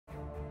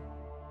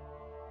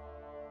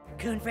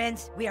Coon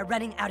friends, we are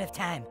running out of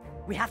time.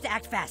 We have to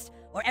act fast,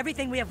 or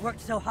everything we have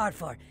worked so hard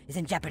for is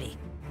in jeopardy.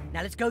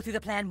 Now let's go through the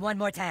plan one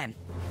more time.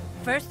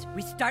 First,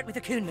 we start with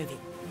the Coon movie.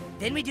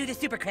 Then we do the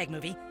Super Craig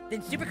movie.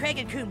 Then Super Craig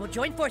and Coon will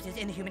join forces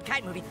in the Human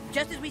Kite movie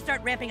just as we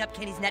start ramping up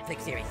Kenny's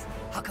Netflix series.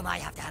 How come I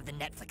have to have the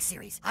Netflix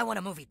series? I want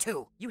a movie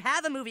too. You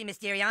have a movie,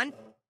 Mysterion.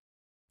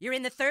 You're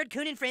in the third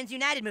Coon and Friends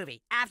United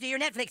movie, after your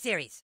Netflix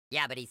series.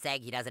 Yeah, but he's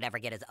saying he doesn't ever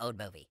get his own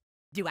movie.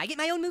 Do I get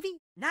my own movie?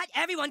 Not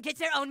everyone gets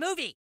their own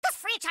movie. This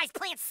franchise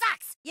plan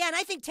sucks! Yeah, and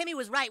I think Timmy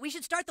was right. We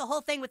should start the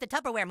whole thing with the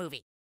Tupperware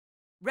movie.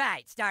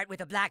 Right, start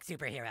with a black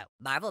superhero.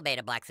 Marvel made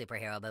a black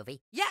superhero movie.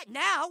 Yeah,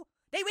 now?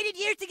 They waited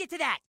years to get to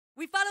that.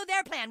 We follow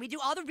their plan. We do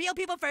all the real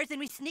people first, and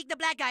we sneak the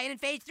black guy in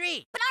phase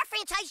 3. But our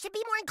franchise should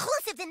be more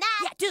inclusive than that!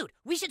 Yeah, dude,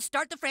 we should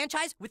start the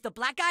franchise with the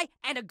black guy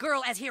and a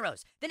girl as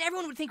heroes. Then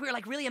everyone would think we were,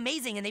 like, really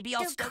amazing, and they'd be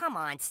all Dude, come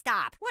on,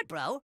 stop. What,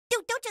 bro?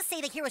 Dude, don't just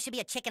say the hero should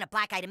be a chick and a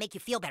black guy to make you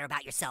feel better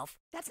about yourself.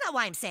 That's not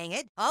why I'm saying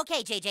it.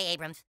 Okay, J.J.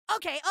 Abrams.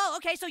 Okay,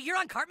 okay, so you're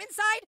on Cartman's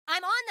side?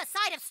 I'm on the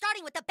side of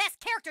starting with the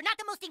best character, not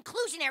the most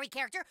inclusionary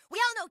character. We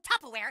all know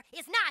Tupperware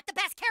is not the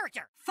best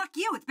character. Fuck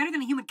you, it's better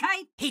than a human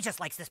kite. He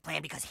just likes this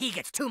plan because he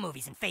gets 2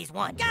 movies in phase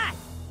 1. God!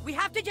 We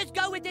have to just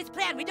go with this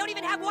plan. We don't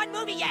even have 1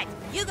 movie yet.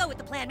 You go with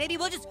the plan. Maybe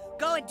we'll just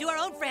go and do our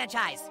own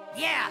franchise.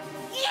 Yeah!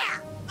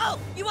 Oh,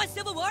 you want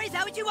Civil War? Is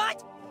that what you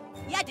want?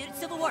 Yeah, dude, it's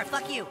Civil War.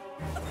 Fuck you.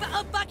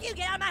 Fuck you.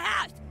 Get out of my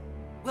house.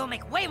 We'll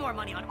make way more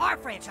money on our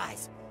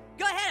franchise.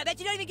 Go ahead. I bet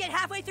you don't even get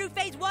halfway through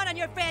phase 1 on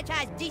your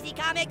franchise, DC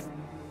Comics.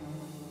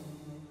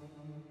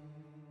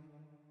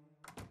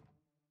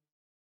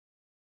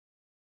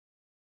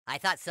 I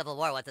thought Civil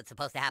War wasn't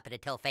supposed to happen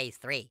until phase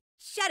 3.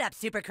 Shut up,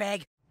 Super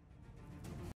Craig.